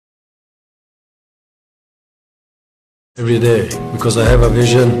Every day, because I have a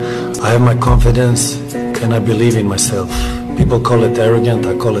vision, I have my confidence, and I believe in myself. People call it arrogant,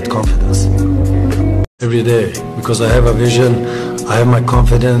 I call it confidence. Every day, because I have a vision, I have my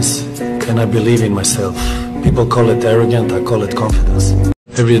confidence, and I believe in myself. People call it arrogant, I call it confidence.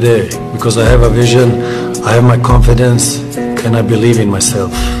 Every day, because I have a vision, I have my confidence, and I believe in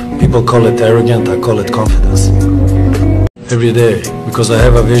myself. People call it arrogant, I call it confidence. Every day, because I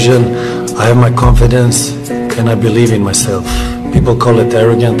have a vision, I have my confidence, and I believe in myself. People call it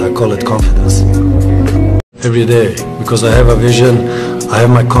arrogant, I call it confidence. Every day, because I have a vision, I have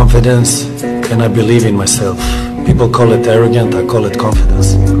my confidence, and I believe in myself. People call it arrogant, I call it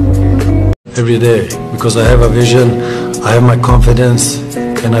confidence. Every day, because I have a vision, I have my confidence,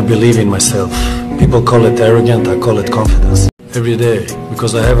 and I believe in myself. People call it arrogant, I call it confidence. Every day,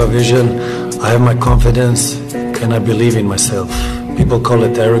 because I have a vision, I have my confidence, and I believe in myself. People call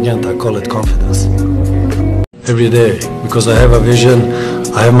it arrogant, I call it confidence. Every day, because I have a vision,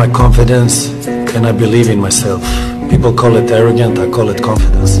 I have my confidence, and I believe in myself. People call it arrogant, I call it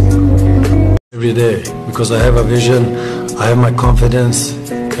confidence. Every day, because I have a vision, I have my confidence,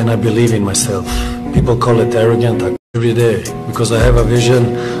 and I believe in myself. People call it arrogant. Every day, because I have a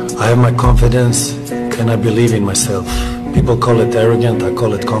vision, I have my confidence, and I believe in myself. People call it arrogant, I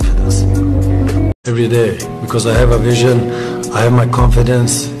call it confidence. Every day, because I have a vision, I have my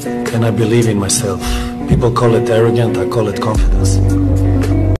confidence, and I believe in myself. People call it arrogant, I call it confidence.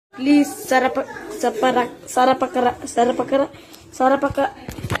 Please, Sarapakara.